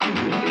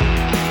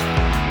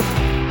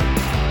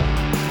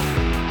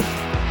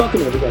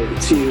Welcome, everybody,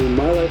 to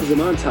My Life is a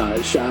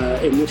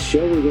Montage. In this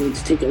show, we're going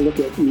to take a look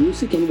at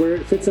music and where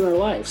it fits in our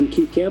lives. I'm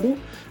Keith Campbell.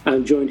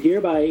 I'm joined here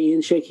by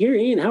Ian Shakir.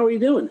 Ian, how are you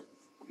doing?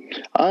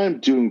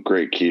 I'm doing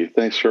great, Keith.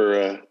 Thanks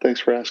for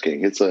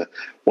asking. It's a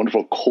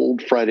wonderful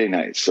cold Friday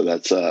night, so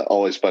that's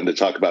always fun to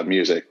talk about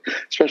music,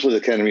 especially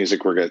the kind of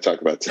music we're going to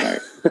talk about tonight.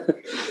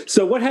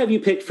 So what have you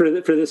picked for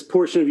this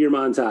portion of your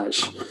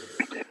montage?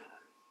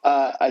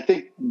 I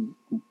think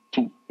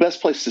the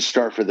best place to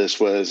start for this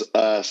was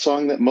a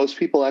song that most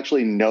people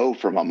actually know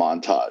from a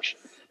montage,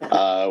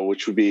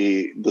 which would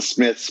be The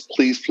Smiths'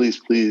 Please, Please,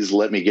 Please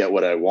Let Me Get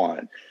What I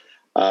Want.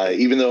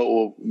 Even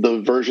though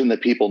the version that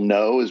people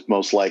know is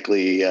most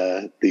likely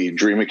the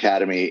Dream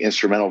Academy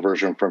instrumental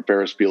version from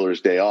Ferris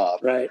Bueller's Day Off,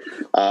 Right.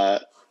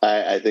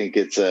 I think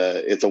it's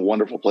a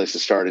wonderful place to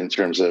start in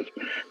terms of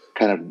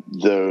kind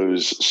of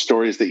those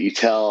stories that you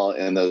tell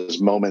and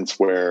those moments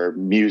where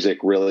music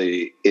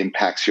really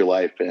impacts your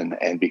life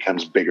and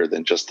becomes bigger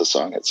than just the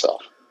song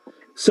itself.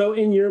 So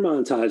in your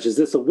montage, is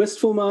this a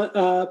wistful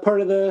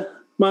part of the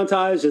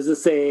montage? Is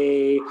this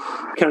a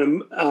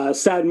kind of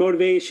sad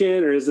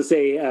motivation, or is this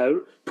a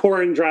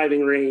pouring,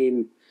 driving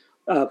rain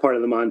part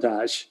of the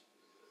montage?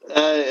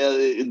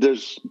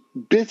 There's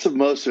bits of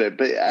most of it,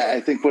 but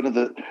I think one of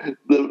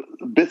the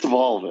bits of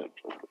all of it,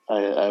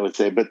 I would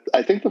say. But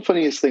I think the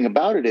funniest thing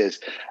about it is,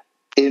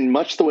 in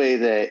much the way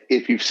that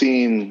if you've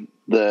seen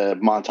the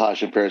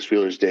montage in Ferris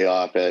Bueller's Day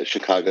Off at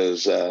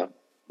Chicago's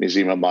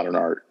Museum of Modern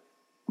Art,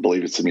 I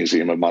believe it's the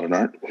Museum of Modern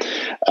Art,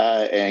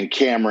 and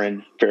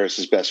Cameron,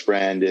 Ferris's best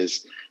friend,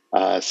 is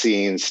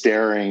seen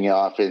staring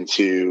off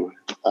into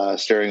a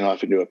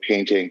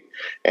painting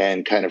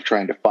and kind of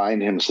trying to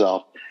find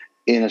himself.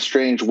 In a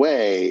strange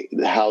way,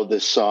 how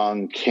this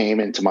song came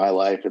into my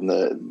life and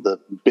the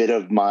bit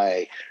of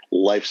my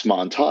life's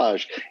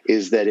montage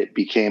is that it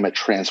became a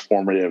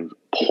transformative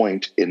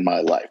point in my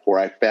life where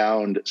I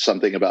found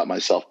something about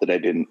myself that I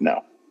didn't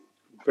know.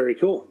 Very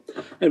cool.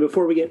 And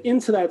before we get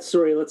into that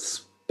story,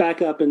 let's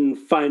back up and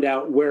find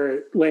out where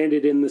it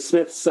landed in the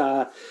Smiths'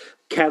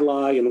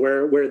 catalog and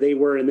where they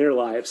were in their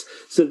lives.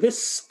 So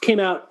this came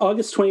out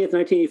August 20th,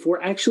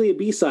 1984, actually a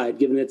B-side,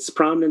 given its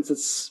prominence.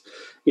 It's,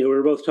 we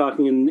were both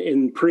talking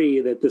in pre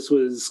that this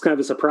was kind of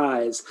a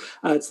surprise.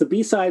 It's the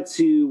B-side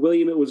to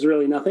William, It Was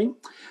Really Nothing.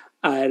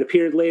 It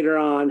appeared later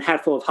on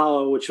Hatful of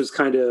Hollow, which was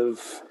kind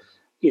of,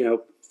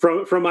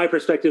 from my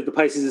perspective, the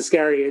Pisces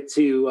Iscariot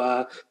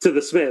to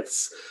the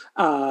Smiths.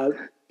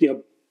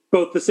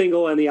 Both the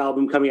single and the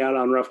album coming out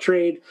on Rough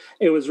Trade.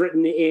 It was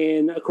written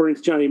in, according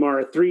to Johnny Marr,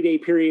 a 3-day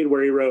period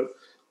where he wrote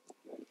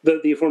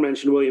the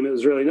aforementioned William, It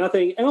Was Really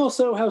Nothing, and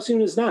also How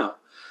Soon Is Now.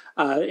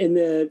 In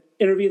the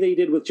interview that he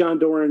did with John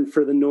Doran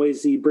for the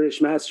Noisy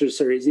British Masters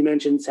series, he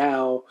mentions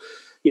how,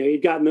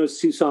 he'd gotten those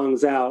two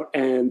songs out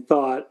and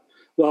thought,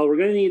 well, we're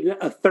going to need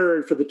a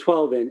third for the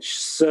 12-inch.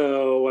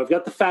 So I've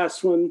got the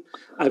fast one,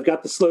 I've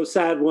got the slow,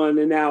 sad one,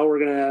 and now we're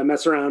going to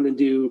mess around and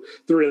do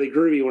the really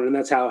groovy one. And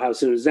that's how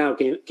Soon Is Now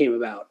came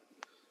about.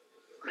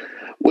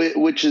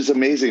 Which is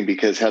amazing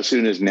because How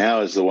Soon Is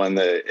Now is the one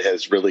that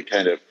has really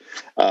kind of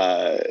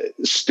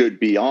stood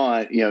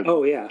beyond,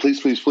 Oh, yeah. Please,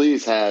 Please,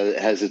 Please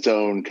has its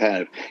own kind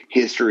of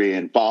history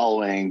and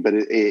following, but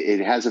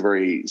it has a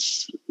very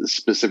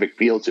specific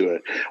feel to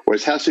it.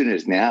 Whereas How Soon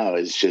Is Now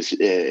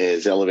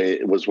is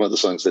elevated, was one of the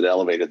songs that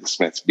elevated the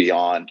Smiths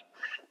beyond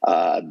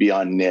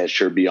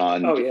niche or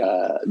beyond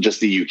just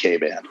the UK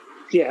band.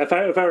 Yeah, if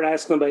I were to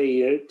ask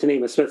somebody to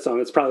name a Smith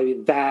song, it's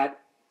probably that,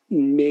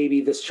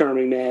 maybe This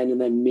Charming Man,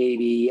 and then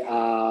maybe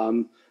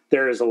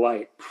There Is a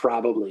Light,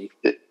 probably.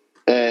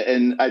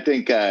 And I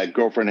think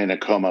Girlfriend in a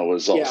Coma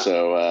was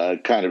also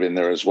kind of in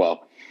there as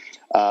well.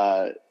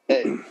 As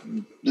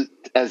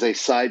a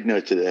side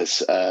note to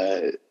this,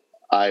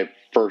 I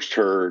first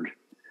heard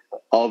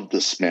of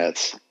the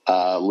Smiths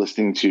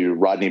listening to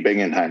Rodney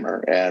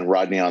Bingenheimer and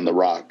Rodney on the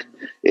Rock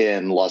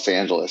in Los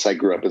Angeles. I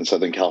grew up in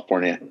Southern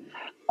California.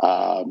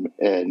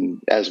 And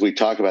as we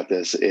talk about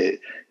this,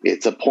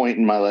 it's a point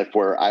in my life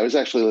where I was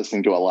actually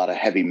listening to a lot of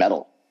heavy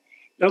metal,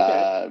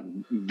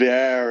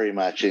 very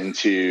much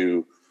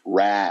into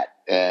Rat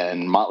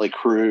and Motley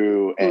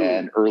Crue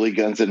and early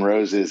Guns N'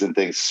 Roses and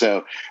things.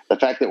 So the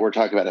fact that we're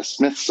talking about a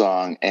Smith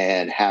song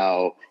and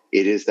how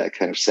it is that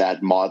kind of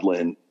sad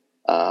maudlin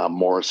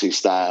Morrissey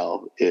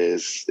style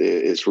is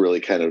really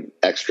kind of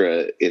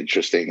extra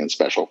interesting and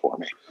special for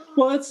me.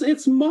 Well,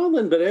 it's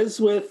maudlin, but as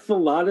with a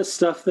lot of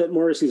stuff that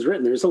Morrissey's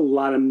written, there's a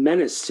lot of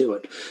menace to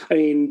it. I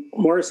mean,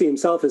 Morrissey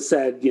himself has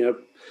said,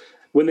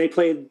 when they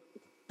played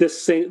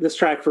this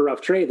track for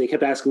Rough Trade, they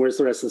kept asking, where's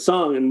the rest of the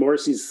song? And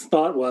Morrissey's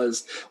thought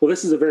was, well,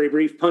 this is a very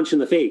brief punch in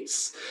the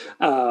face.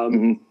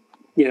 Getting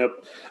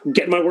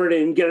my word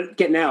in,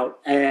 getting out.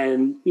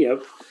 And,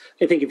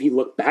 I think if you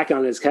look back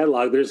on his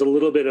catalog, there's a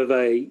little bit of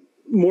a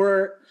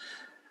more,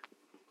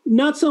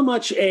 not so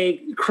much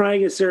a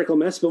crying hysterical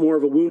mess, but more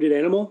of a wounded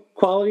animal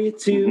quality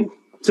to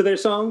their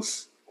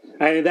songs.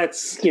 I mean,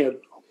 that's, the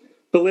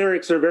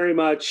lyrics are very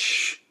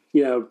much,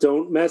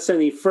 don't mess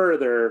any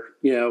further,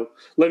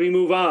 let me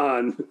move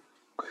on.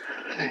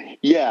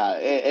 Yeah,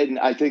 and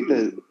I think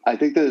that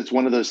it's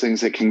one of those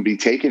things that can be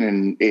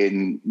taken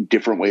in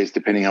different ways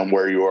depending on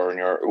where you are in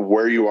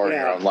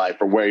your own life,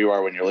 or where you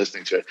are when you're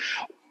listening to it.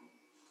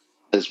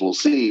 As we'll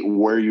see,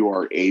 where you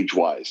are age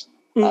wise,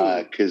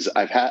 because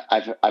I've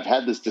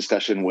had this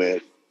discussion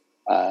with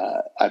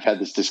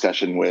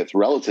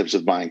relatives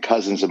of mine,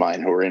 cousins of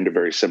mine, who are into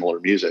very similar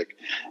music,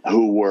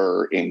 who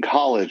were in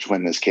college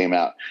when this came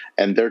out,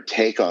 and their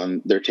take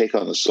on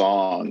the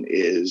song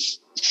is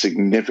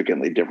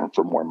significantly different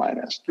from where mine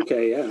is.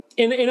 Okay, yeah.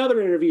 In other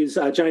interviews,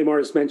 Johnny Marr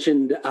has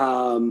mentioned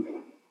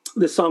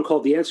this song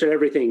called "The Answer to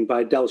Everything"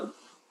 by Del.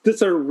 This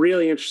is a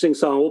really interesting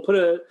song. We'll put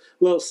a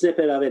little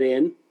snippet of it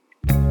in.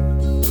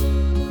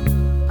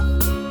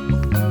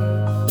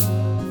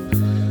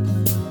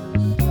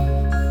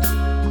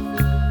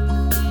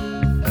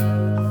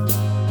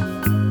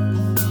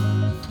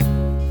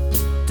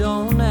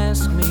 Don't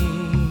ask me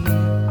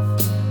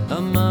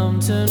a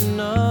mountain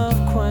of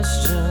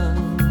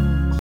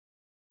questions.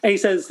 And he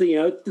says,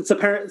 it's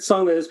a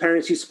song that his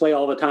parents used to play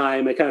all the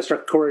time. It kind of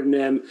struck a chord in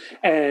him.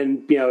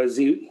 And, as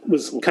he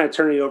was kind of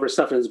turning over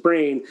stuff in his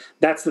brain,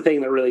 that's the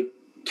thing that really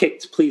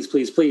kicked Please,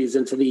 Please, Please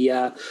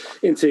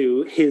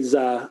into his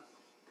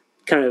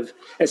kind of,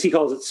 as he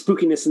calls it,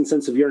 spookiness and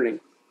sense of yearning.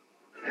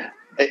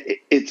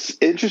 It's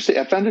interesting.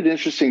 I found it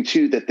interesting,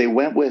 too, that they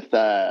went with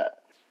that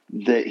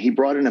he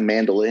brought in a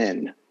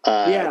mandolin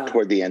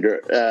toward the end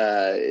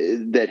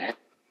that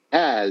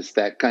has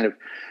that kind of,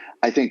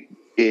 I think,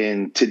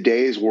 in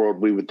today's world,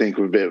 we would think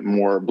of a bit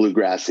more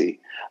bluegrassy,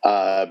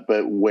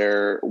 but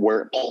where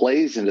it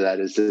plays into that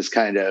is this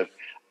kind of,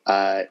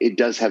 it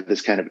does have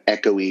this kind of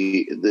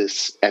echoey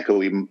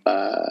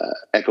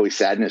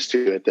sadness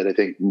to it that I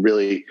think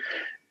really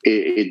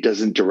it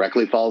doesn't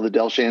directly follow the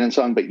Del Shannon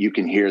song, but you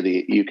can hear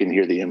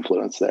the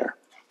influence there.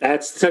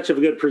 That's such a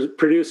good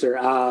producer.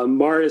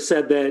 Marr has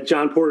said that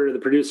John Porter, the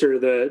producer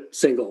of the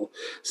single,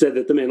 said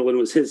that the mandolin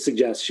was his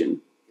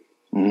suggestion.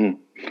 Mm-hmm.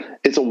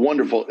 It's a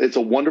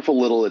wonderful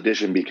little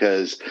addition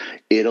because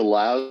it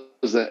allows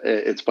that.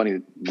 It's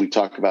funny, we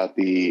talk about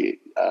the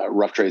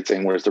Rough Trade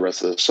saying where's the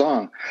rest of the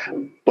song,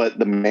 but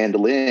the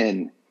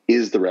mandolin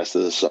is the rest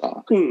of the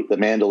song. The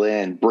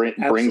mandolin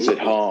brings it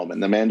home,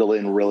 and the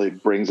mandolin really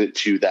brings it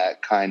to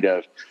that kind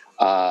of,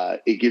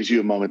 it gives you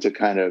a moment to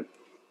kind of,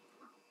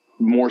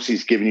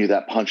 Morrissey's giving you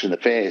that punch in the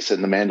face,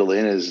 and the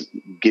mandolin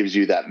gives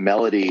you that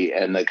melody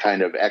and the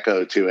kind of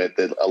echo to it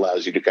that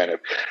allows you to kind of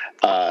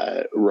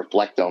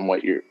reflect on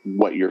what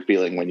you're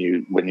feeling when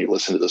you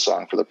listen to the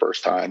song for the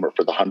first time or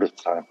for the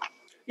 100th time.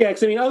 Yeah,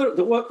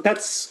 because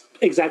that's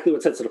exactly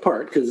what sets it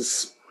apart.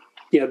 Because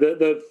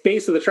the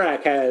base of the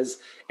track has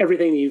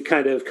everything you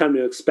kind of come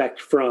to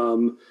expect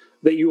from.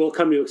 That you will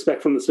come to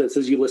expect from the Smiths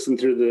as you listen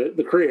through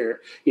the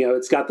career.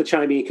 It's got the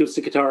chimey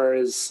acoustic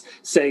guitars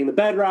saying the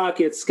bedrock.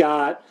 It's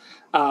got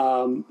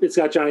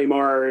Johnny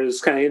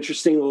Marr's kind of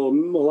interesting little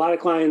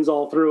melodic lines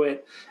all through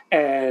it,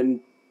 and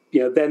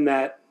then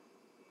that,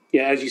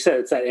 as you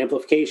said, it's that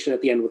amplification at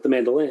the end with the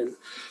mandolin.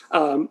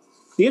 The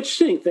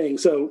interesting thing,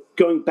 so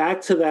going back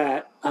to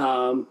that,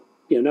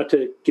 not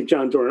to give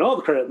John Dorn all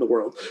the credit in the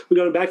world, but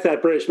going back to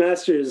that British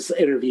Masters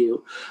interview,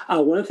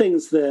 one of the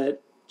things that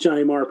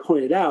Johnny Marr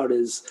pointed out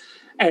is,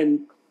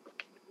 and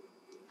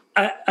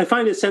I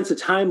find his sense of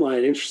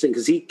timeline interesting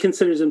because he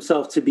considers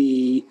himself to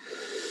be,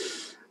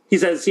 he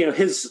says,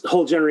 his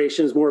whole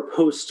generation is more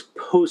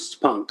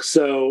post-punk.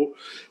 So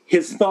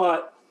his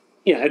thought,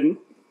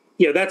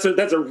 that's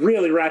a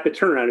really rapid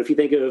turnaround if you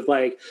think of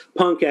like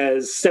punk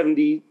as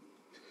 70,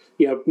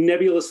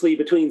 nebulously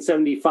between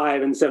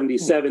 75 and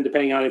 77,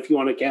 depending on if you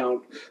want to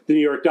count the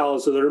New York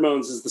Dolls or the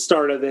Ramones as the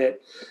start of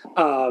it,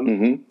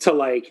 to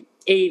like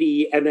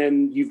 80, and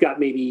then you've got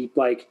maybe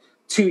like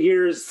 2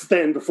 years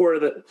then before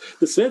the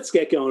Smiths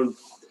get going.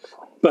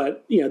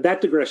 But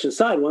that digression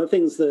aside, one of the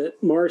things that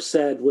Marr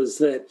said was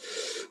that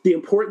the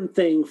important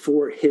thing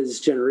for his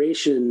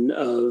generation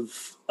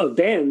of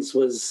bands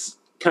was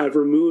kind of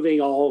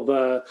removing all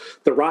the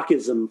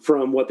rockism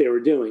from what they were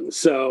doing.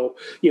 So,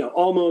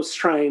 almost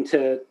trying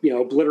to,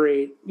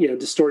 obliterate,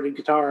 distorted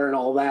guitar and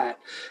all that.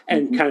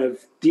 And kind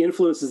of the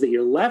influences that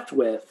you're left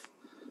with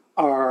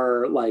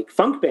are like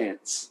funk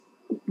bands.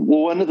 Well,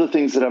 one of the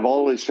things that I've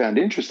always found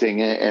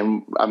interesting,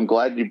 and I'm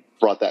glad you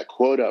brought that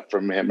quote up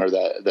from him, or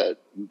that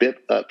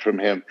bit up from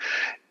him,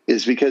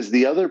 is because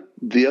the other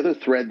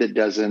thread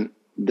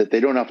that they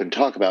don't often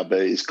talk about, but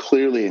is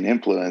clearly an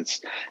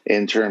influence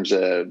in terms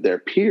of their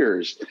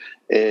peers,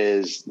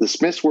 is the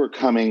Smiths were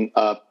coming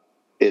up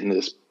in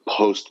this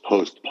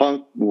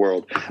post-punk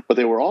world, but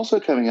they were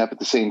also coming up at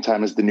the same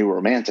time as the New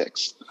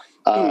Romantics.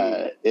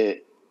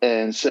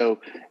 And so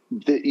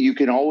you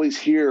can always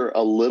hear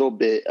a little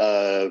bit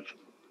of,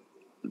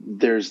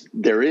 there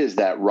is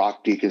that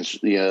rock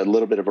a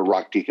little bit of a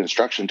rock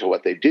deconstruction to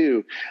what they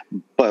do,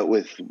 but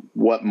with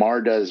what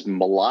Marr does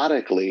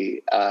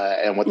melodically,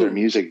 and what their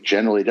music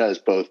generally does,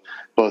 both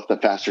the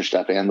faster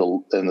stuff and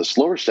the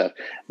slower stuff,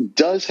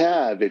 does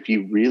have, if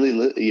you really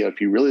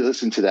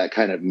listen to that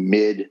kind of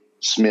mid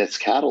Smith's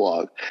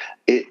catalog,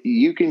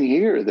 you can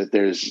hear that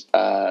there's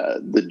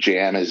the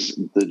jam has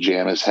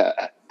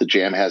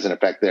an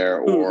effect there,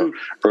 or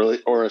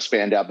a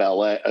Spandau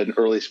Ballet, an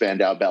early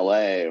Spandau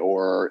Ballet,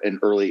 or an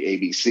early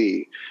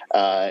ABC,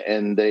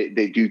 and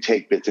they do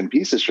take bits and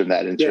pieces from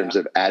that in terms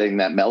of adding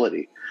that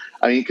melody.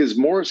 I mean, because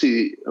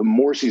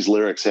Morrissey's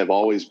lyrics have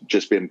always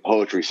just been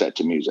poetry set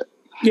to music.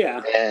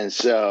 Yeah. And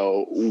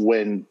so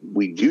when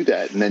we do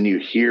that, and then you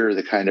hear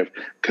the kind of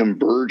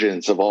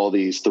convergence of all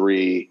these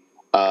three,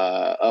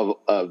 of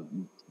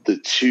the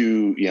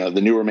two,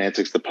 the New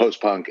Romantics, the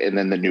post-punk, and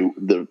then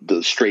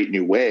the straight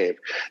new wave,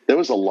 there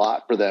was a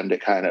lot for them to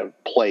kind of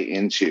play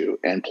into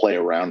and play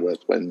around with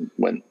when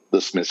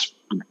the Smiths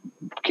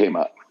came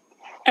up.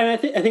 And I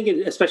think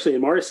especially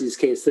in Morrissey's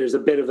case, there's a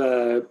bit of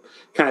a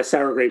kind of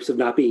sour grapes of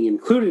not being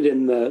included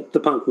in the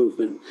punk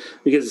movement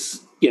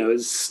because,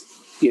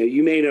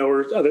 you may know,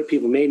 or other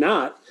people may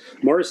not,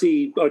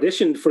 Morrissey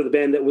auditioned for the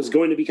band that was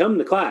going to become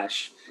The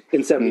Clash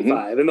in 75.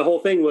 Mm-hmm. And the whole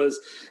thing was,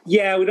 we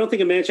don't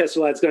think a Manchester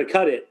lad's going to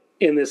cut it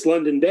in this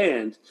London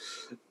band.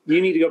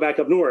 You need to go back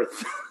up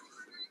north.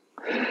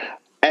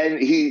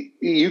 And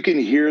you can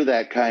hear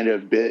that kind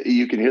of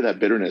you can hear that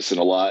bitterness in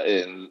a lot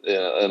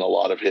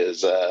of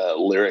his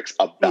lyrics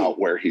about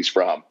where he's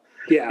from.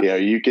 Yeah.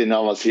 You can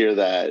almost hear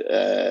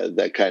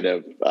that kind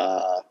of,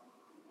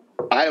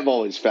 I've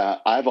always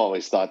thought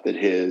that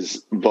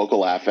his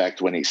vocal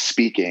affect when he's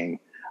speaking,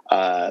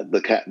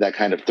 that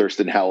kind of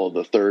Thurston Howell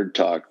III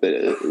talk,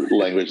 the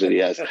language that he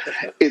has,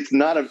 it's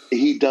not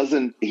he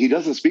doesn't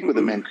speak with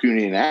a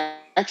Mancunian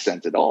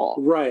accent at all.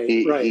 Right.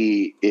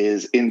 He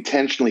is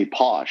intentionally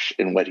posh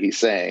in what he's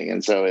saying.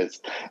 And so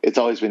it's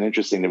always been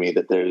interesting to me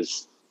that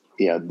there's,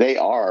 they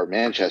are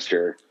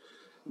Manchester,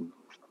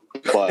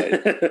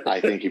 but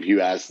I think if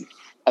you ask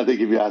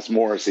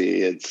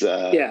Morrissey, it's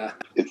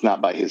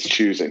not by his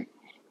choosing.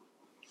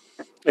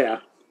 Yeah.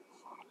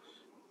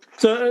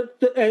 So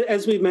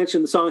as we've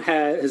mentioned, the song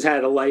has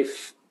had a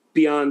life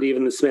beyond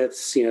even the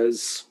Smiths.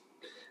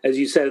 As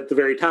you said at the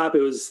very top,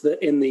 it was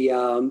in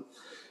the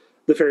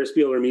Ferris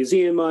Bueller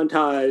Museum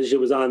montage.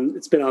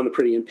 It's been on the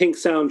Pretty in Pink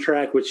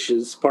soundtrack, which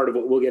is part of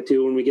what we'll get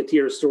to when we get to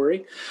your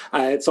story.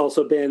 It's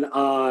also been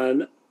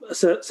on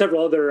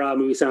several other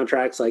movie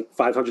soundtracks, like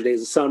 500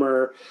 Days of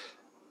Summer.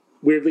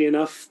 Weirdly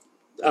enough,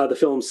 the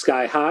film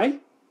Sky High.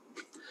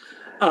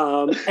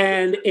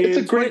 And it's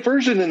a great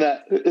version in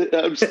that.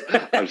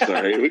 I'm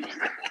sorry.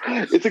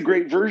 It's a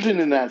great version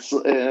in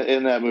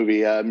that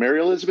movie. Mary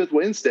Elizabeth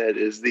Winstead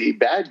is the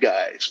bad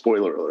guy.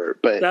 Spoiler alert.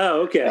 But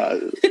okay.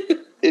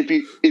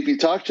 If you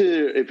talk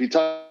to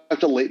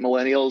late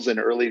millennials and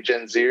early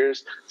Gen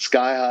Zers,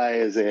 Sky High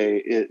is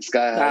a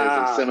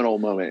seminal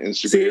moment in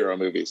superhero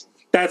movies.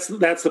 That's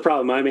the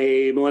problem. I'm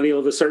a millennial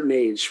of a certain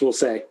age, we'll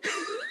say.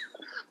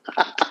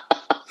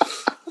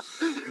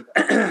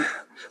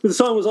 The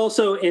song was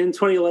also in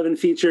 2011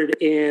 featured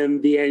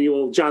in the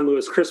annual John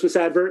Lewis Christmas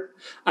advert,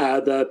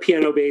 the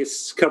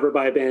piano-based cover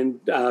by a band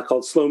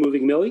called Slow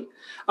Moving Millie.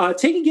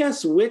 Take a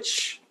guess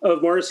which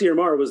of Morrissey or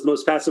Marr was the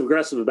most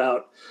passive-aggressive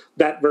about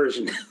that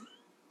version.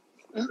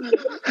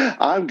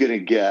 I'm going to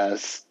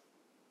guess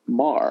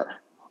Marr.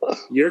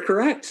 You're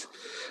correct.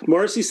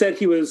 Morrissey said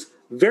he was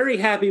very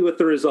happy with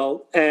the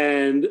result,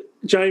 and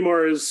Johnny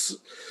Marr's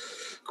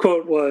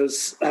quote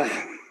was...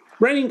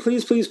 Writing,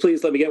 please, please,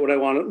 please let me get what I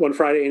want one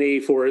Friday in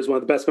 84 is one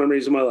of the best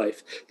memories of my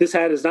life. This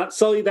hat has not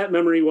sullied that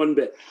memory one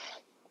bit.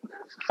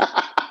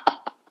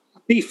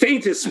 The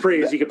faintest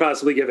praise you could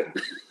possibly give it.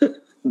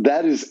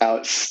 That is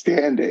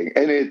outstanding.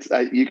 And it's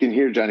you can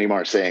hear Johnny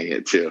Marr saying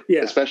it too,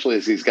 especially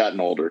as he's gotten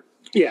older.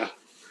 Yeah.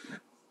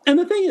 And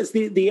the thing is,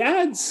 the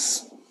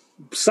ad's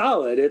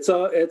solid. It's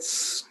a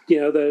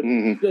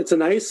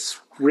nice,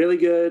 really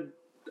good,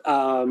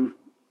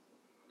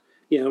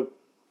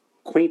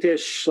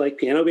 quaintish, like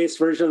piano-based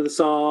version of the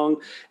song.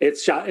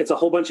 It's a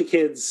whole bunch of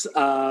kids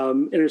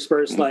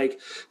interspersed,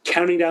 like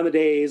counting down the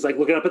days, like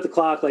looking up at the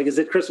clock, like, is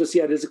it Christmas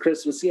yet? Is it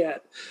Christmas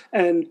yet?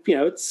 And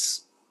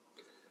it's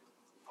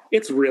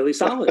really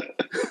solid.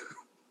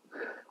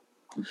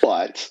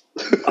 but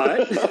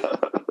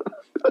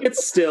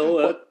it's still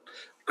a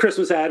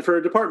Christmas ad for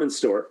a department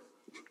store.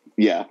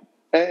 Yeah.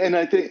 And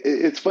I think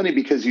it's funny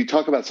because you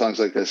talk about songs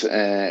like this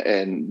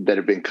and that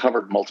have been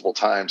covered multiple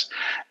times.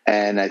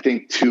 And I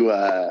think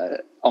to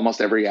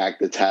almost every act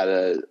that's had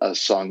a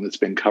song that's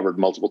been covered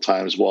multiple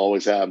times will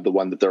always have the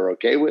one that they're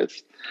okay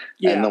with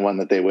and the one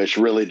that they wish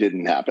really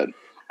didn't happen.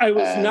 I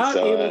was not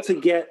able to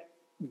get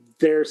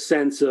their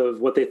sense of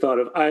what they thought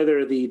of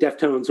either the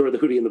Deftones or the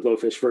Hootie and the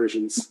Blowfish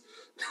versions.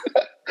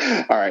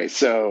 All right.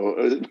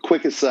 So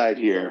quick aside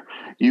here.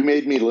 You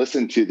made me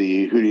listen to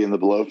the Hootie and the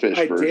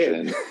Blowfish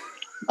version. Did.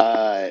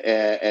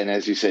 And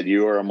as you said,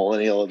 you are a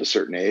millennial of a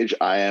certain age.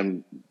 I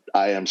am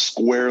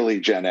squarely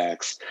Gen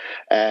X.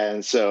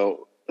 And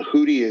so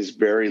Hootie is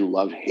very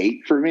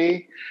love-hate for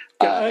me.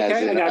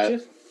 Okay, I got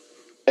you.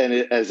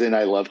 As in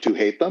I love to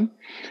hate them.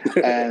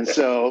 And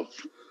so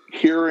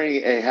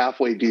hearing a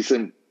halfway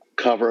decent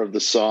cover of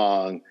the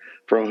song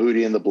from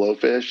Hootie and the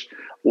Blowfish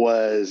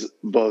was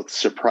both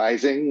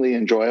surprisingly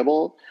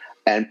enjoyable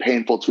and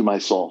painful to my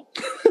soul.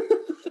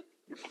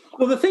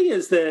 Well, the thing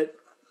is that,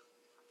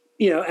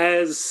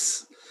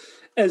 as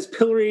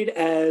pilloried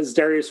as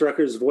Darius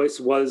Rucker's voice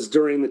was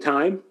during the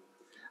time,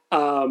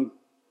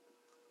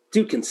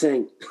 dude can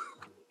sing.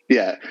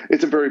 Yeah,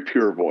 it's a very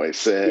pure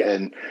voice,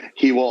 and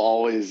he will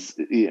always.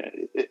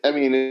 I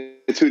mean,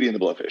 it's Hootie and the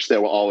Blowfish. There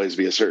will always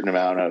be a certain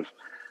amount of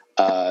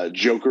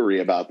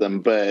jokery about them,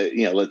 but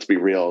let's be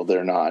real.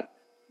 They're not.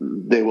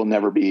 They will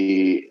never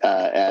be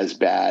as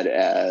bad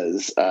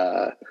as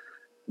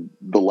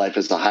The Life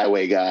is the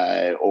Highway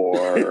Guy,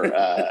 or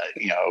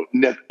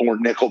or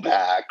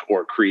Nickelback,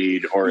 or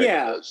Creed, or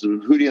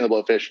Hootie and the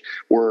Blowfish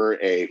were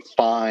a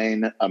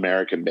fine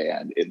American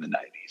band in the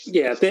 90s.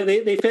 Yeah,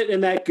 they fit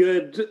in that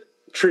good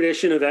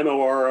tradition of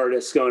MOR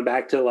artists going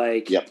back to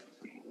the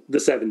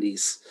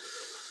 70s.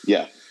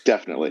 Yeah,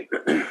 definitely.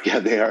 Yeah,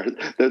 they are.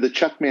 They're the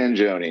Chuck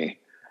Mangione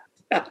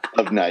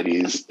of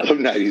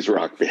 90s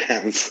rock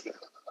bands.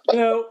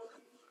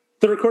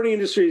 The recording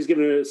industry has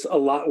given us a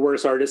lot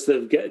worse artists that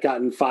have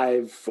gotten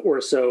 5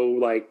 or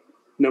so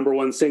number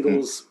one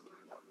singles.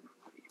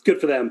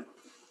 Good for them.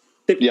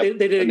 They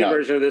did a good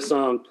version of this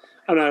song.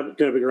 I'm not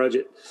going to begrudge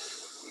it.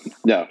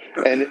 No,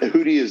 and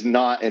Hootie is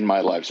not in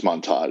my life's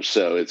montage,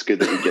 so it's good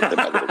that we get them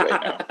out of the way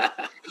now.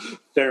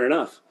 Fair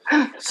enough.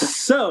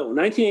 So,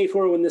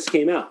 1984, when this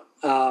came out,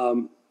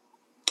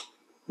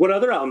 what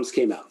other albums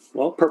came out?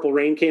 Well, Purple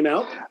Rain came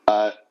out.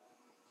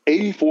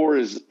 84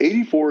 is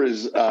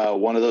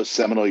one of those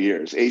seminal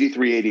years.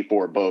 83,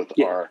 84, both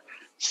are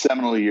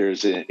seminal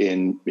years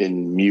in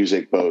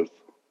music, both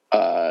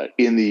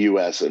in the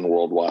U.S. and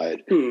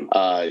worldwide. You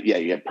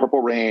had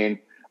Purple Rain.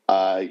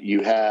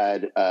 You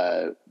had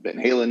Van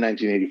Halen,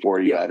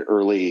 1984. You had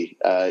early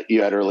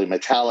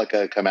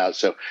Metallica come out.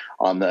 So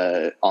on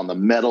the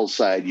metal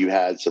side, you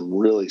had some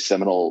really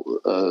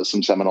seminal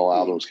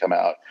albums come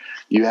out.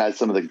 You had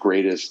some of the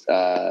greatest.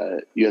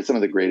 Kind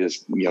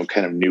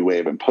of new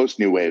wave and post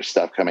new wave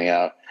stuff coming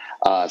out.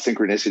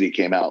 Synchronicity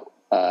came out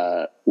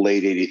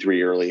late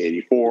 83, early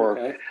 84.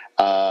 Okay.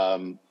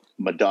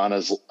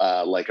 Madonna's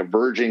Like a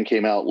Virgin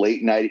came out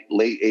late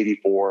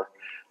 84.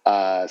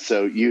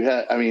 So you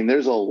had,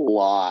 there's a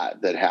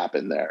lot that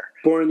happened there.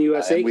 Born in the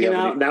USA came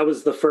out, and that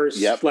was the first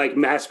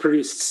mass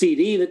produced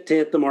CD that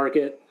hit the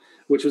market,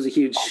 which was a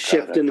huge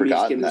shift in the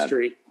music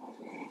industry.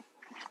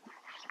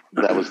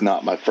 That was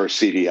not my first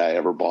CD I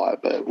ever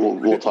bought, but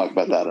we'll talk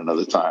about that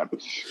another time.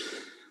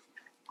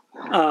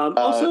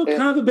 Also,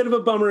 kind of a bit of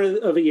a bummer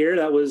of a year.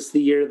 That was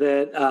the year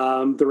that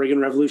the Reagan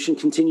Revolution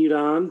continued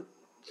on.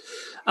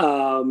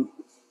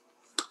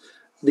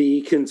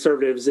 The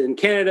Conservatives in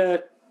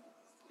Canada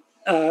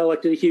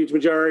elected a huge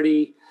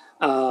majority.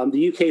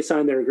 The UK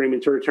signed their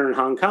agreement to return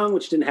Hong Kong,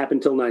 which didn't happen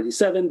until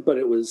 97, but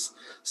it was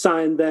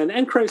signed then.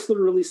 And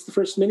Chrysler released the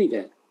first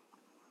minivan.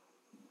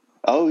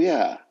 Oh,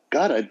 yeah.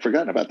 God, I'd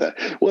forgotten about that.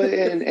 Well,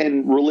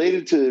 and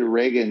related to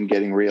Reagan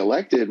getting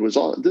reelected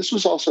this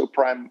was also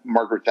prime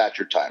Margaret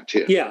Thatcher time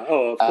too. Yeah.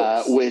 Oh, of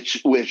course.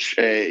 Which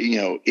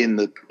in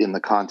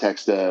the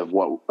context of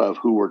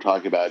who we're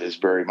talking about is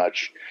very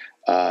much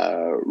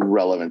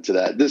relevant to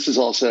that. This is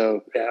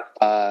also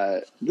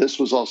this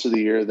was also the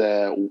year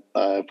that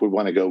if we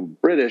want to go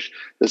British,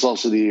 this is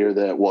also the year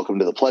that Welcome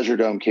to the Pleasure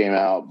Dome came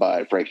out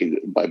by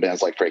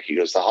bands like Frankie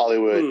Goes to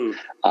Hollywood.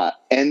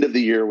 End of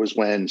the year was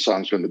when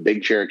Songs from the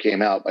Big Chair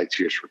came out by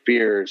Tears for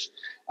Fears.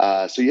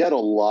 So you had a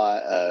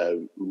lot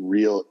of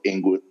real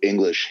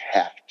English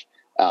heft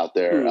out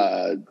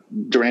there.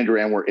 Duran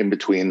Duran were in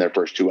between their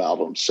first two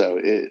albums.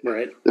 So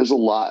there's a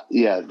lot.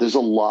 Yeah, there's a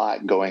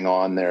lot going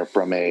on there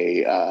from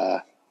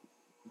a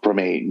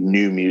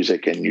new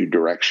music and new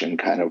direction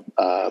kind of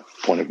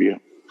point of view.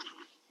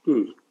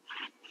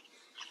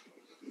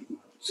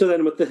 So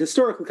then with the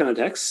historical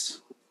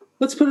context,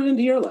 let's put it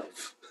into your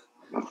life.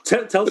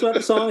 Tell us about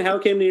the song, how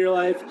it came to your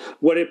life,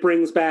 what it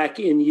brings back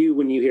in you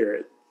when you hear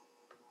it.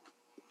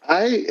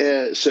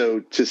 So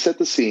to set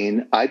the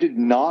scene, I did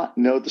not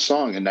know the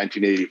song in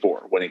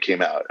 1984 when it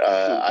came out.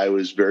 I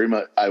was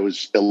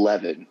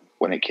 11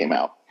 when it came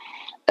out,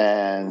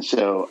 and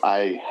so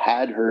I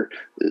had heard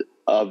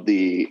of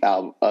the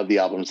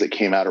albums that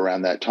came out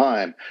around that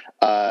time.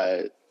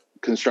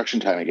 Construction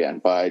Time Again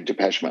by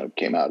Depeche Mode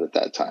came out at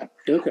that time.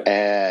 Okay,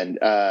 and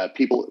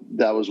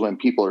that was when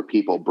People Are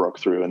People broke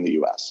through in the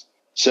U.S.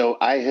 So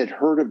I had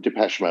heard of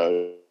Depeche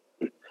Mode.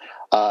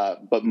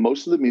 But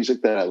most of the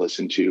music that I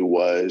listened to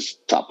was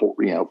pop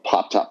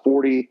top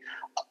 40,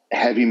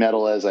 heavy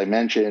metal, as I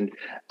mentioned,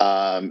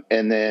 and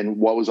then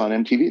what was on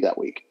MTV that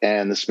week.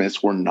 And the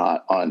Smiths were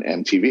not on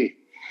MTV.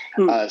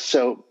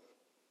 So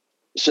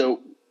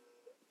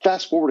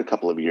fast forward a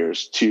couple of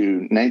years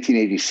to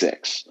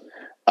 1986.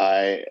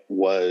 I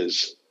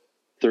was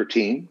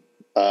 13,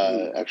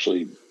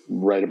 actually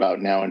right about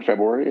now in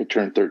February. I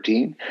turned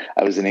 13.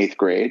 I was in 8th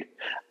grade.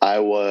 I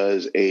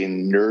was a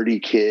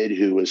nerdy kid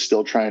who was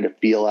still trying to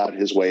feel out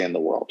his way in the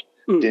world.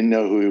 Didn't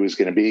know who he was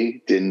going to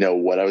be. Didn't know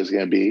what I was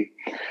going to be.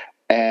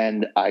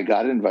 And I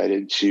got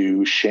invited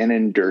to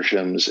Shannon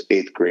Dersham's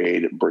 8th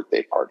grade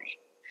birthday party.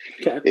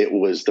 Okay. It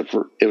was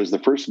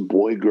the first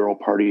boy-girl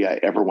party I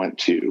ever went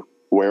to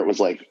where it was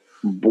like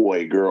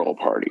boy-girl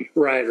party.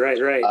 Right.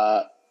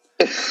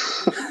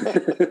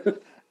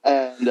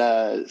 And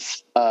there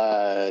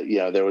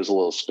was a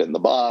little spin the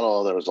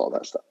bottle. There was all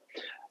that stuff.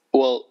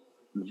 Well,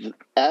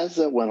 as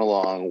that went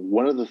along,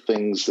 one of the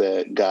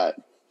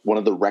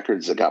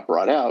records that got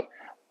brought out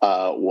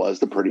was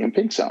the Pretty in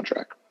Pink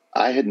soundtrack.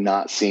 I had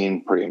not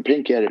seen Pretty in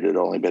Pink yet. It had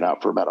only been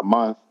out for about a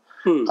month.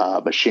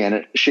 But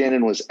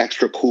Shannon was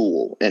extra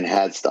cool and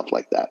had stuff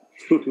like that.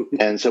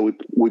 And so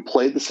we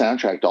played the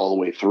soundtrack all the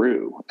way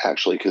through,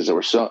 actually, because there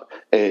were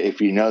if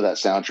you know that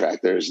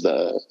soundtrack, there's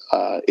the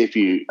if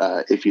you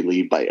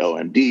leave by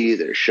OMD,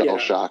 there's Shell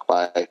Shock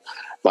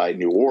by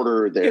New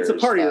Order. There's it's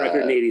a party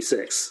record in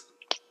 '86.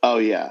 Oh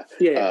yeah.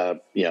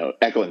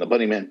 Echo and the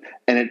Bunnymen,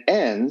 and it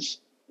ends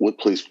with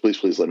Please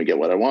Please Let Me Get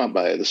What I Want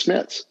by the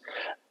Smiths.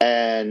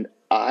 And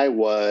I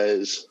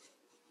was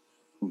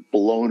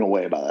blown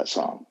away by that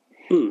song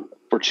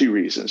for two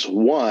reasons.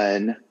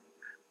 One,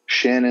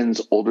 Shannon's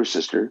older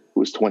sister, who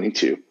was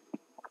 22,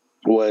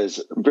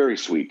 was very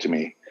sweet to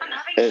me.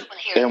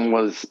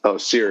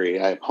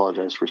 Siri, I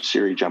apologize for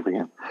Siri jumping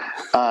in.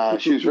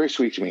 She was very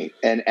sweet to me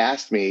and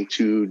asked me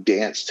to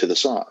dance to the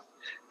song.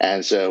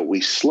 And so we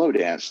slow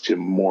danced to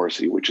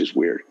Morrissey, which is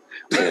weird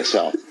in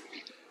itself.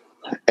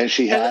 And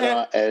she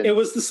had it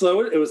was the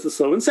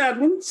slow and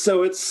sad one,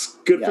 so it's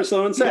good for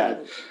slow and sad.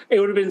 Yeah. It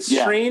would have been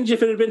strange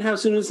if it had been How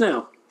Soon Is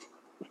Now.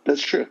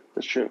 That's true.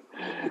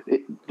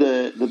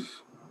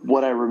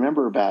 What I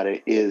remember about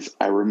it is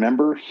I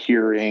remember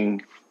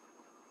hearing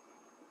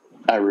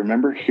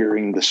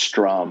the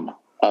strum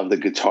of the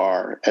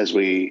guitar as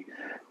we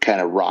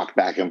kind of rock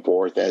back and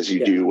forth as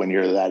you do when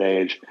you're that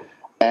age.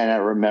 And I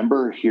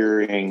remember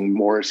hearing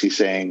Morrissey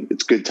saying,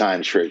 "It's good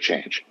times for a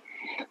change."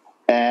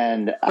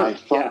 And I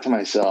thought to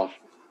myself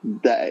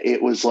that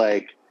it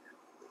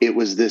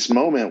was this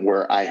moment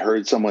where I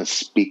heard someone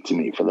speak to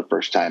me for the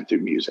first time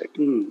through music.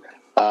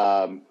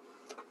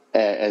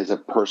 As a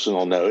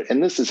personal note.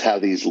 And this is how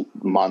these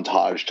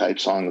montage type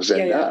songs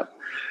end up.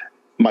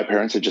 My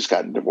parents had just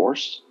gotten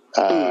divorced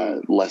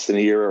less than a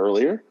year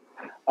earlier.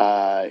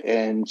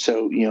 And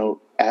so,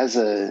 as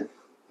a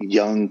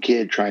young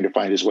kid trying to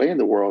find his way in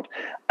the world,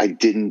 I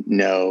didn't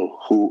know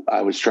who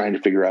I was, trying to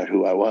figure out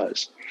who I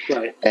was.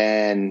 Right.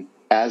 And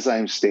as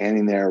I'm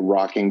standing there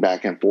rocking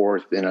back and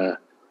forth in a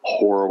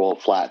horrible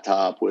flat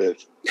top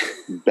with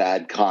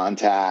bad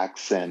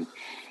contacts and,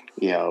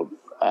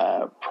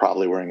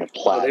 probably wearing a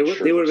plaid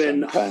shirt. They would have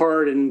been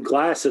hard and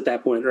glass at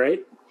that point,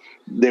 right?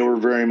 They were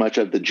very much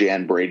of the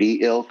Jan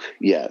Brady ilk.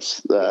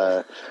 Yes.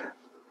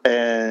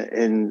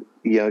 And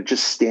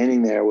just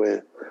standing there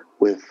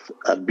with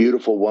a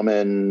beautiful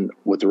woman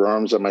with her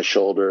arms on my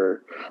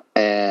shoulder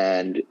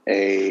and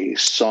a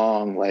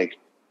song like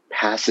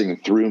passing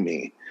through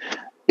me.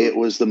 It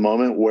was the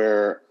moment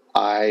where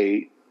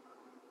I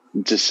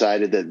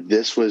decided that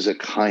this was a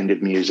kind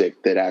of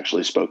music that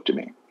actually spoke to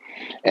me.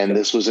 And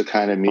this was a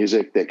kind of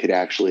music that could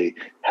actually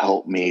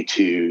help me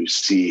to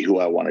see who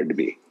I wanted to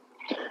be.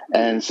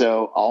 And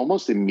so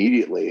almost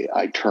immediately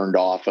I turned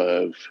off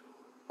of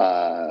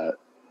the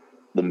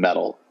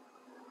metal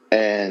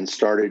and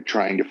started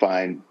trying to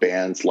find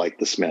bands like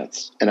the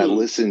Smiths. And I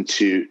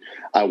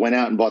went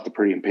out and bought the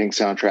Pretty in Pink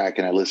soundtrack,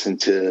 and I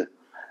listened to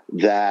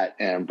that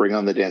and Bring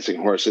on the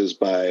Dancing Horses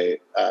by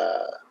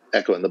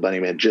Echo and the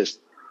Bunnymen just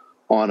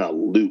on a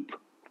loop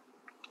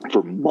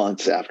for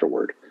months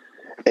afterward.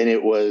 And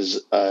it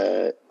was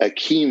a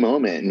key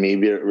moment in me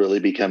really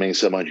becoming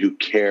someone who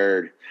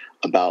cared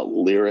about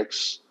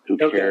lyrics, who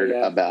cared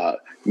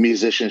about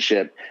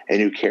musicianship, and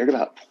who cared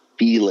about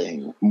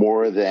feeling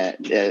more than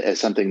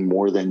as something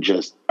more than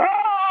just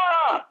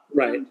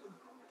right.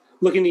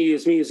 Looking to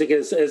use music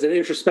as an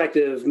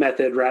introspective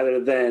method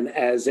rather than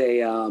as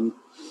a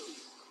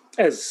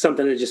as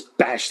something to just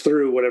bash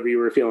through whatever you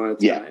were feeling at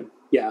the time.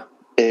 Yeah.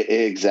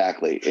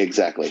 Exactly.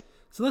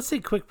 So let's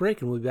take a quick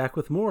break and we'll be back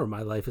with more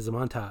My Life is a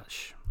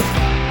Montage.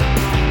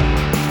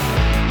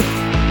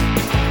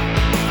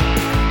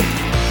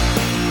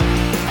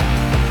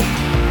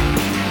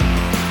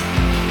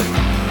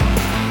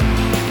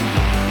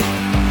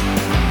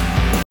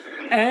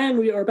 And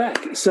we are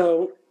back.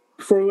 So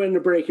before we went into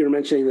break, you were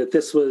mentioning that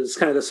this was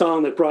kind of the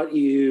song that brought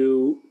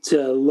you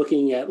to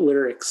looking at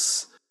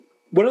lyrics.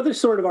 What other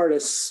sort of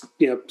artists,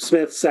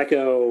 Smiths,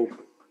 Echo,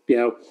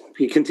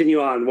 you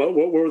continue on, what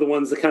were the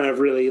ones that kind of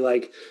really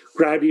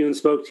grabbed you and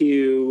spoke to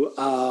you?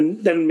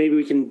 Then maybe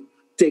we can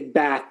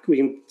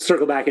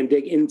circle back and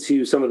dig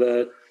into some of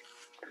the,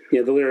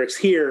 the lyrics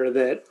here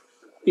that,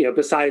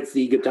 besides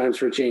the Good Times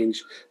for a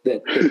Change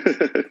that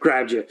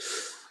grabbed you.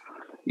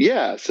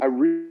 Yes, I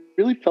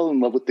really fell in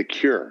love with The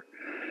Cure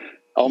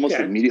almost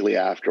immediately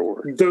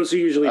afterward. Those are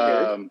usually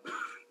paired.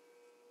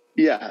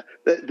 Yeah,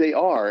 they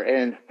are.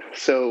 And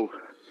so,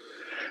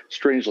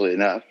 strangely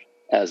enough,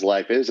 as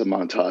life is a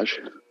montage,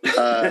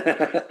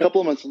 a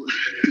couple of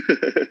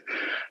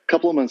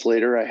months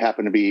later, I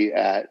happened to be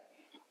at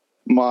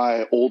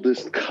my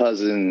oldest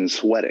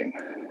cousin's wedding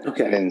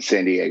in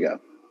San Diego.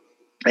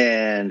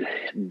 And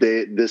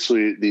these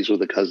were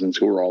the cousins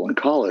who were all in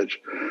college.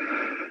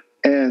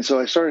 And so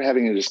I started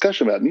having a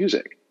discussion about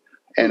music.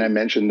 And I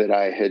mentioned that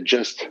I had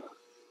just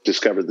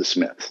discovered the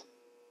Smiths.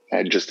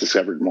 had just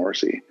discovered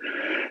Morrissey.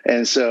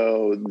 And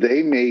so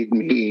they made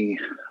me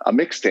a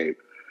mixtape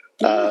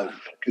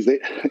because they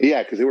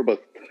were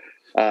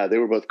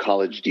both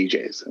college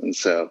DJs. And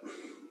so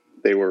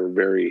they were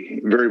very,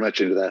 very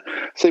much into that.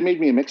 So they made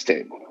me a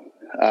mixtape.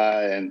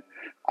 And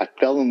I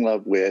fell in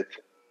love with,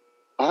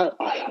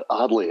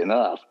 oddly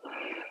enough,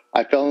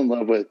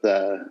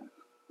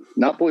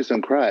 not Boys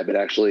Don't Cry, but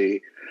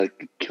actually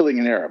Killing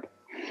an Arab.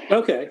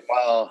 Okay.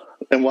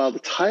 While the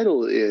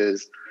title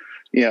is,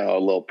 a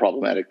little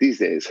problematic these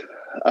days,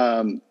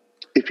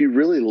 if you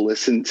really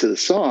listen to the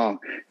song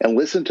and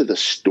listen to the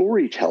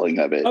storytelling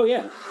of it,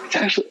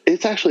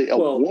 it's actually a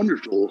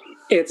wonderful.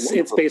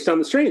 It's based on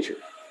The Stranger.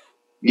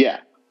 Yeah,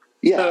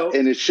 so,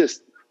 and it's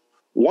just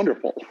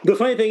wonderful. The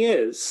funny thing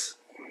is,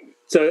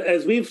 so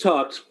as we've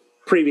talked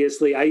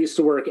previously, I used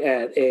to work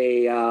at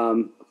a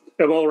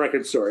mall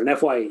record store, an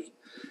FYE,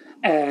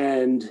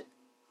 and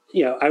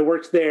I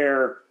worked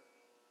there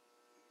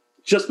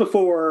just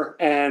before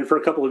and for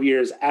a couple of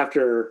years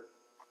after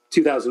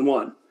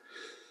 2001.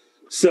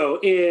 So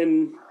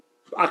in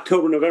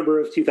October,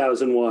 November of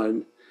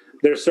 2001,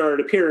 there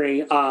started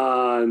appearing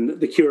on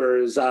The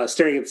Cure's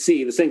Staring at the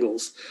Sea, the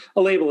singles,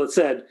 a label that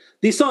said,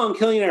 the song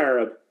Killing an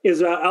Arab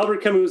is about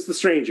Albert Camus' The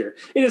Stranger.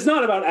 It is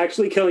not about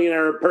actually killing an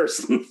Arab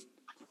person.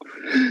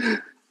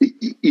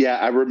 Yeah,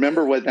 I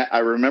remember when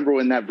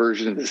that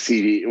version of the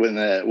CD, when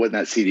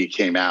that CD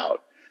came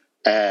out,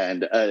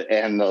 and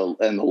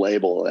the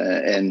label,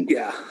 and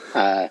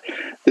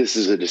this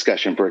is a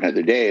discussion for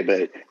another day.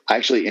 But I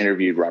actually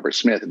interviewed Robert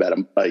Smith about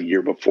a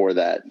year before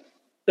that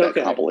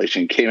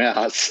compilation came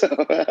out. So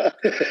I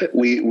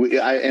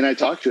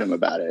talked to him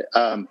about it.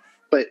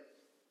 But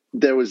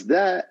there was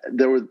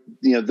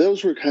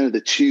those were kind of the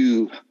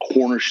two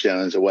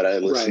cornerstones of what I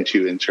listened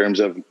to in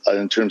terms of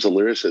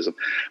lyricism.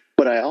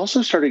 But I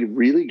also started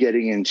really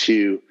getting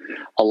into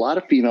a lot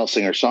of female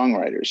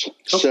singer-songwriters. Okay.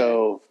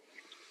 So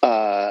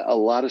a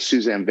lot of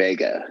Suzanne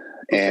Vega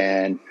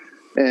and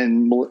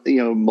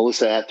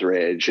Melissa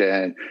Etheridge,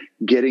 and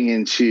getting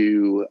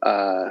into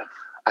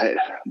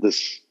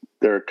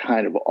they're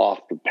kind of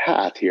off the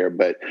path here,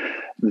 but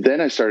then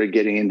I started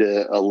getting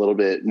into a little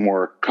bit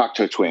more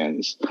Cocteau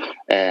Twins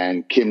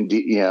and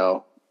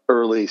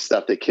early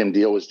stuff that Kim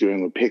Deal was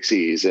doing with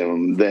Pixies,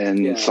 and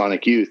then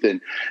Sonic Youth,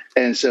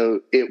 and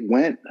so it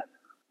went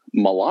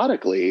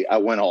melodically. I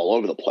went all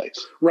over the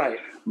place, right?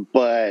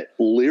 But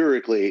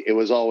lyrically, it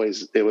was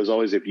always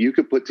if you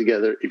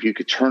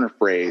could turn a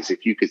phrase,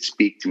 if you could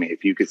speak to me,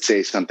 if you could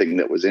say something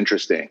that was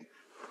interesting,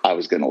 I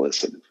was going to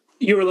listen.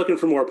 You were looking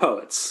for more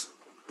poets.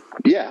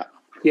 Yeah.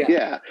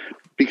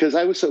 Because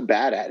I was so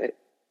bad at it.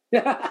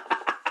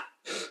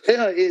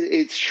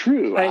 It's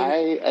true.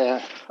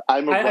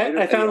 I'm a writer.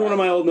 I found one of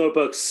my old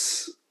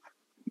notebooks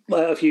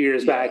a few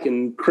years back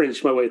and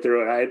cringed my way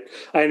through it.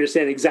 I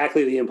understand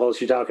exactly the impulse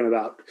you're talking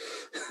about.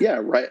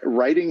 Yeah,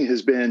 writing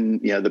has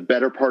been the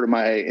better part of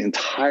my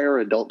entire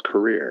adult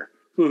career,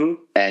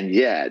 and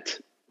yet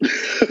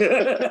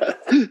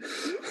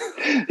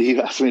you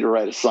asked me to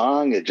write a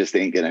song, it just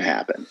ain't gonna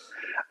happen.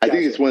 I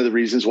think it's one of the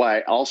reasons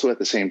why. Also, at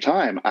the same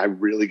time, I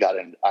really got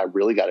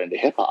into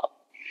hip hop,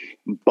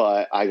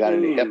 but I got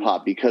into hip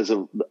hop because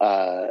of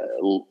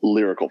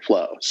lyrical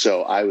flow.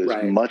 So I was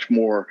much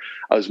more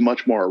a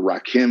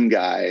Rakim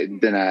guy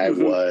than I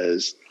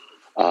was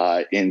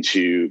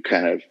into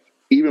kind of,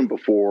 even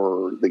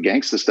before the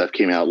gangsta stuff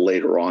came out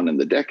later on in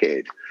the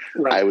decade.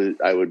 I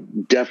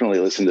would definitely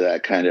listen to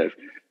that kind of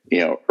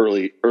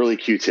early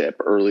Q-Tip,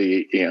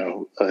 early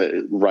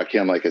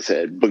Rakim, like I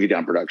said, Boogie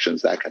Down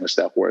Productions, that kind of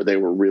stuff, where they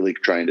were really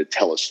trying to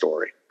tell a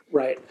story.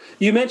 Right.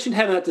 You mentioned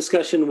having that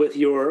discussion with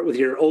your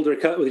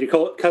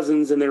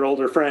cousins and their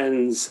older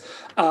friends.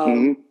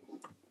 When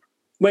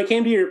it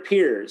came to your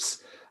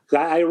peers,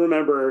 I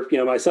remember,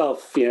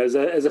 myself, as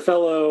a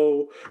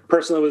fellow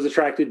person that was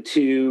attracted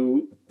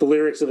to the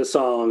lyrics of a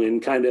song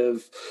and kind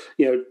of,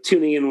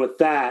 tuning in with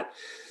that,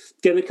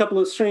 getting a couple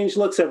of strange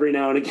looks every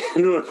now and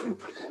again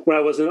when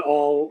I wasn't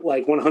all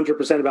like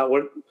 100% about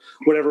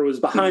whatever was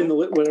behind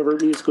whatever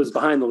music was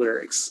behind the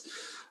lyrics.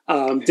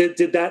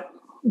 Did that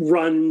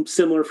run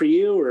similar for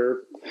you,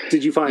 or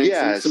did you find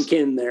some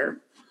kin there?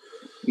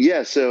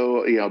 Yeah.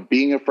 So,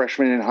 being a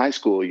freshman in high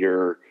school,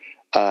 your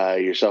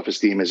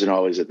self-esteem isn't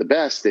always at the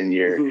best, and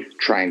you're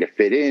trying to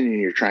fit in,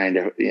 and you're trying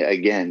to,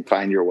 again,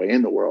 find your way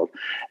in the world.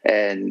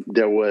 And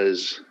there were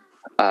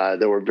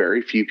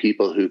very few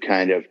people who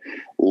kind of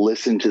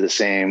listened to the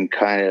same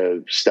kind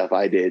of stuff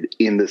I did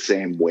in the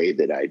same way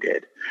that I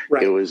did.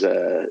 Right. It was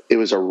a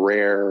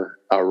rare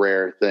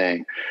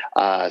thing.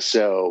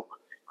 So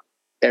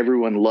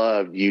everyone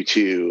loved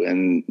U2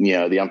 and,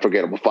 The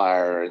Unforgettable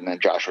Fire, and then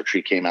Joshua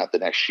Tree came out the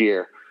next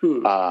year.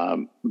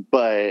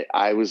 But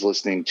I was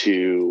listening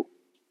to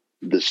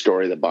the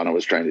story that Bono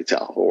was trying to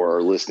tell,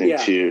 or listening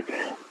to,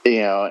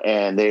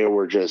 and they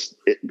were just,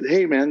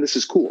 hey man, this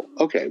is cool.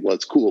 Okay, well,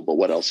 it's cool, but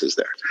what else is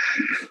there?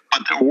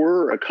 But there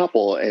were a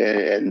couple,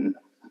 and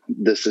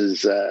this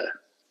is,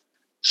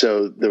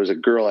 so there was a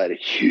girl I had a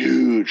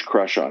huge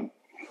crush on,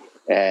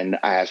 and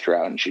I asked her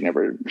out, and she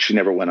never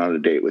went on a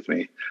date with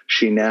me.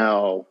 She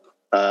now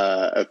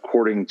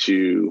according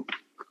to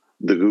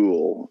the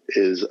Ghoul,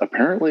 is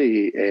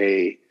apparently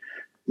a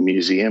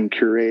museum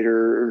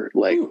curator,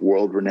 like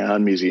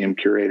world-renowned museum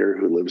curator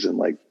who lives in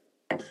like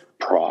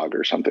Prague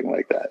or something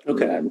like that.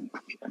 Okay. And,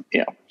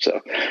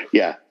 so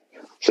yeah.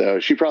 So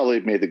she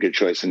probably made the good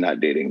choice in not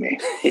dating me.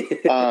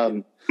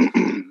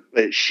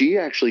 But she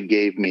actually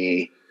gave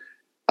me,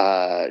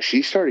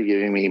 she started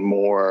giving me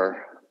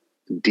more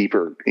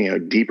deeper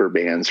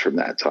bands from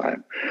that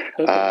time.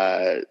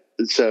 Okay.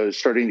 So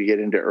starting to get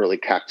into early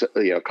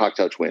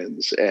Cocktail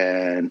Twins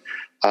and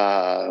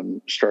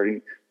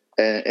starting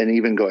and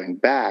even going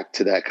back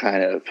to that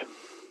kind of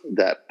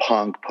that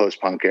punk,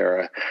 post-punk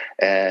era,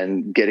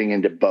 and getting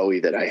into Bowie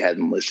that I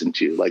hadn't listened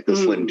to, like the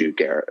Slim Duke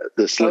era,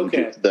 the Thin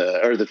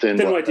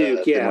White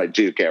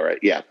Duke era.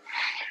 Yeah.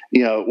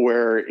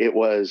 Where it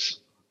was,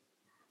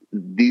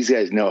 these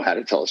guys know how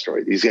to tell a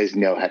story. These guys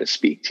know how to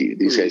speak to you.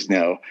 These guys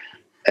know.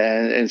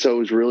 And so it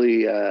was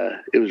really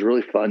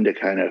fun to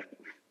kind of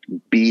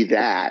be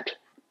that,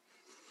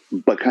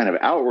 but kind of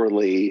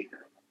outwardly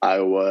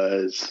I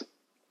was,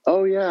 I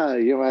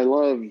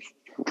love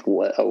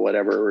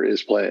whatever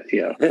is playing,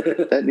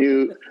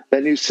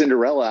 that new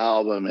Cinderella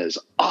album is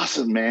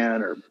awesome,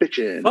 man, or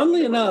bitchin'.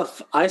 Funnily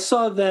enough, I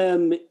saw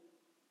them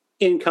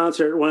in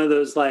concert, one of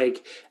those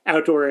like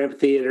outdoor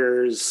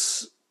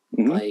amphitheaters,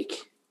 like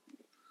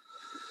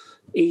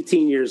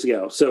 18 years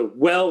ago. So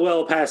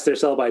well past their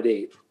sell by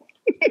date.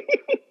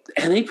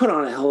 And they put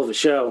on a hell of a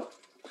show.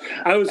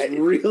 I was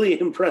really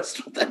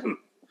impressed with them.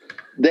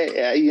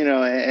 They,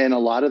 and a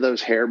lot of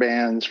those hair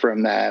bands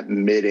from that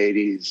mid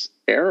 '80s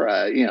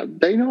era,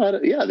 they know how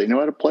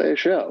to play a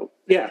show.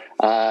 Yeah.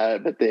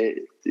 But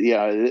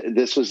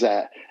this was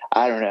that.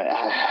 I don't know.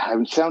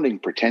 I'm sounding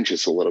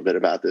pretentious a little bit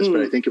about this,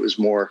 but I think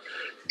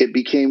it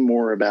became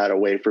more about a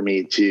way for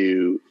me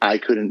I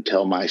couldn't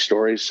tell my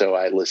stories, so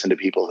I listened to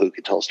people who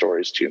could tell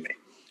stories to me.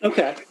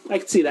 Okay, I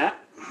can see that.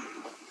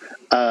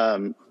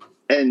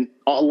 And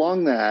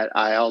along that,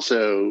 I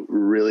also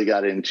really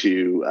got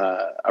into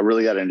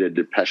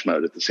Depeche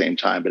Mode at the same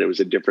time, but it was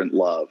a different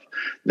love.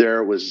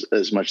 There was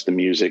as much the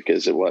music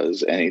as it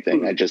was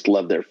anything. I just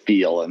loved their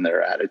feel and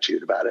their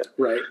attitude about it.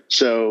 Right.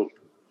 So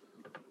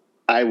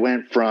I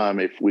went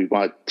from, if we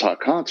want to talk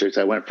concerts,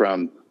 I went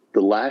from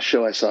the last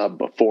show I saw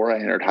before I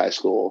entered high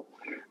school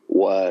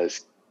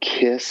was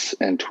Kiss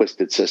and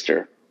Twisted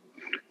Sister.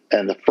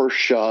 And the first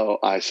show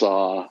I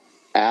saw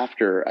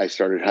after I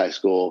started high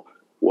school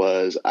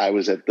I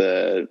was at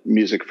the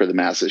Music for the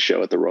Masses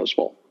show at the Rose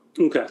Bowl.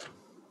 Okay.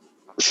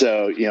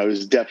 So, it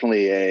was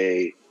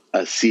definitely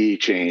a sea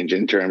change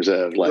in terms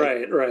of like,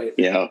 right.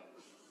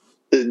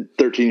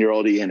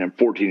 13-year-old Ian and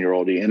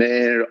 14-year-old Ian.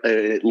 And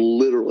it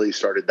literally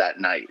started that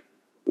night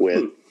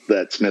with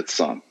that Smith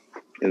song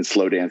and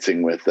slow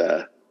dancing with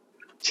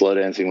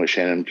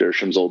Shannon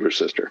Dersham's older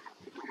sister.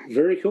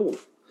 Very cool.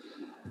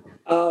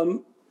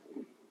 So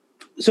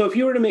if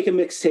you were to make a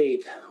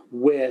mixtape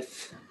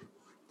with,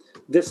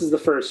 this is the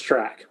first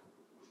track,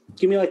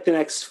 give me like the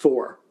next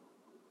 4.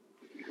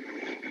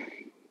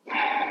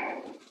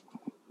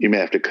 You may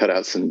have to cut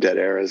out some dead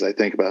air as I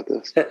think about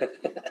this.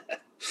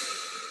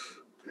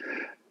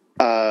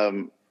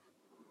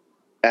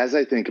 As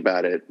I think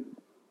about it,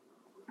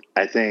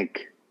 I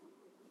think,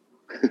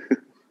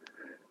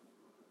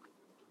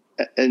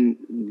 and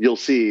you'll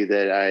see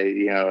that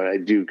I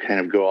do kind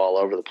of go all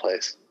over the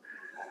place.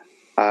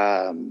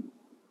 I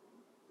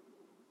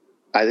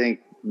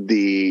think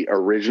the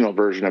original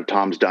version of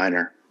Tom's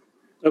Diner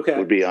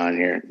would be on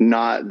here.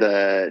 Not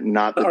the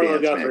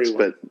dance mix,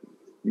 but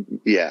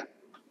yeah.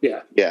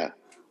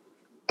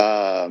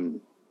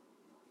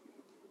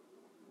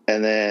 And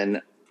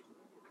then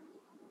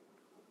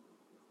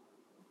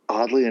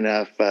oddly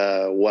enough,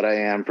 What I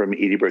Am from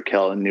Edie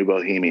Brickell and New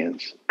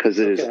Bohemians, because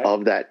it is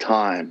of that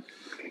time.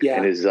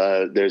 Yeah.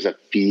 And there's a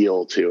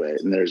feel to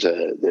it, and there's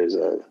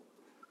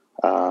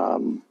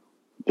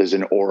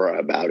an aura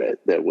about it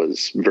that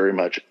was very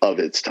much of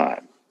its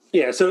time.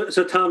 Yeah.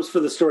 So Tom's for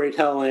the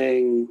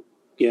storytelling,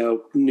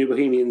 New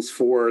Bohemians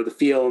for the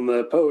feel and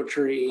the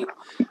poetry.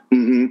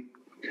 Mm-hmm.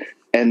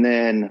 And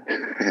then,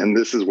 and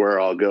this is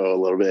where I'll go a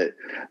little bit.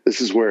 This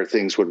is where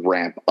things would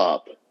ramp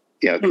up,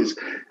 because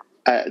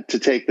to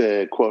take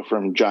the quote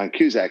from John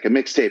Cusack, a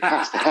mixtape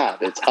has to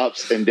have its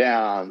ups and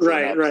downs,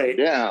 and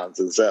downs,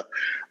 and so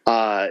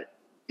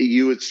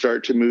you would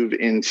start to move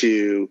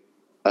into.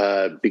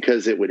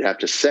 Because it would have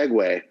to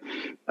segue,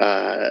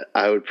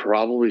 I would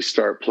probably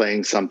start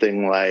playing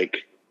something like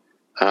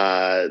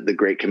The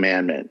Great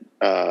Commandment,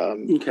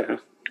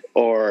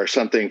 or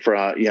something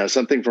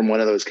from one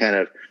of those kind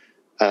of,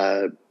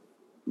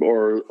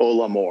 or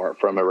Ola Moore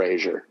from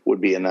Erasure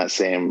would be in that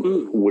same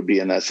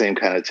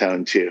kind of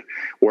tone too,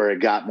 where it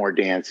got more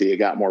dancey, it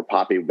got more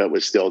poppy, but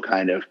was still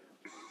kind of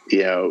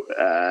a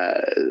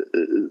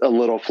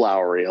little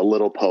flowery, a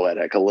little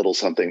poetic, a little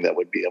something that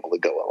would be able to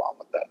go along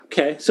with that.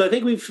 Okay, so I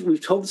think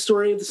we've told the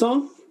story of the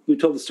song. We've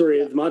told the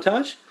story of the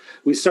montage.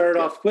 We started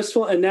off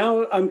wistful, and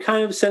now I'm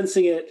kind of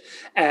sensing it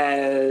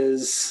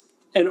as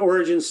an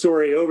origin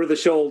story, over the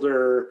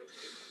shoulder.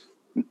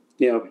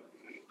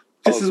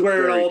 This is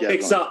where it all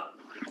picks up.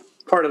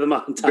 part of the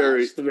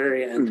montage, the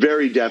very end.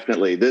 Very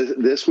definitely.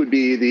 This would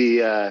be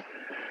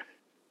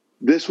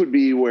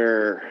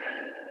where,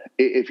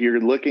 if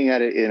you're looking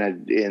at it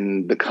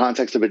in the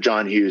context of a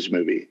John Hughes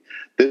movie,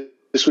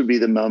 this would be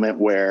the moment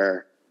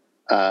where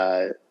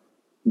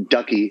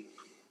Ducky,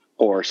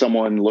 or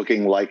someone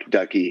looking like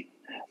Ducky,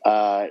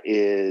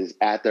 is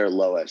at their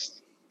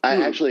lowest.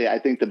 I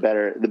think the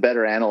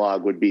better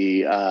analog would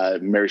be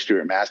Mary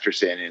Stuart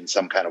Masterson in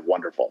Some Kind of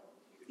Wonderful.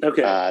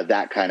 Okay,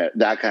 that kind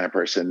of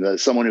person,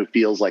 someone who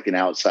feels like an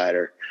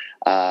outsider,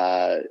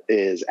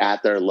 is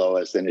at their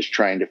lowest and is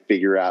trying to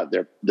figure out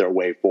their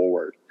way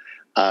forward,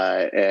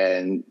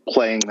 and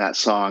playing that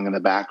song in the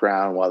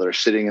background while they're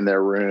sitting in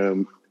their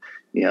room,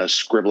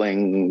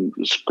 scribbling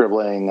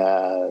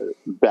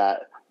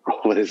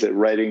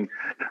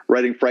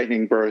writing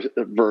frightening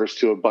verse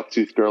to a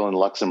bucktooth girl in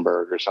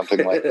Luxembourg or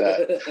something like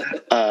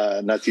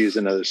that. Not to use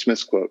another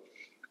Smiths quote,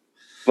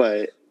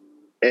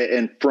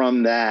 and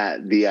from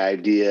that, the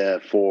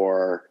idea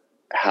for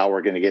how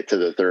we're going to get to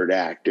the third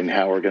act and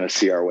how we're going to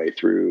see our way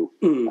through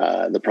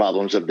the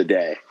problems of the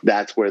day.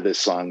 That's where this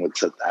song would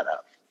set that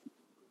up.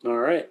 All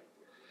right.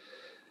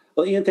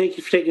 Well, Ian, thank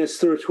you for taking us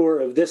through a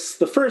tour of the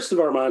first of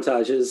our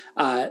montages.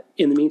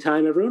 In the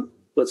meantime, everyone,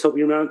 let's hope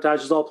your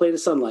montages all play to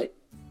sunlight.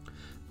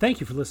 Thank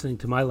you for listening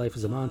to My Life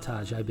as a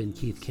Montage. I've been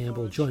Keith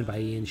Campbell, joined by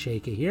Ian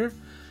Shaka here.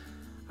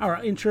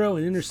 Our intro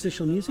and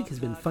interstitial music has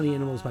been Funny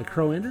Animals by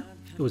Crowander.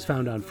 It was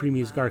found on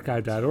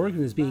freemusicarchive.org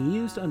and is being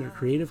used under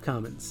Creative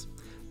Commons.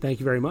 Thank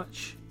you very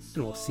much,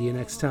 and we'll see you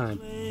next time.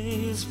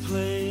 Please,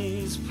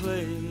 please,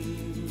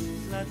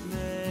 please, let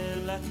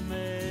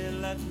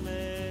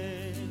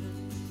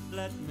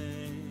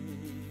me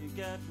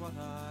get what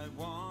I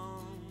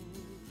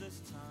want this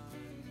time.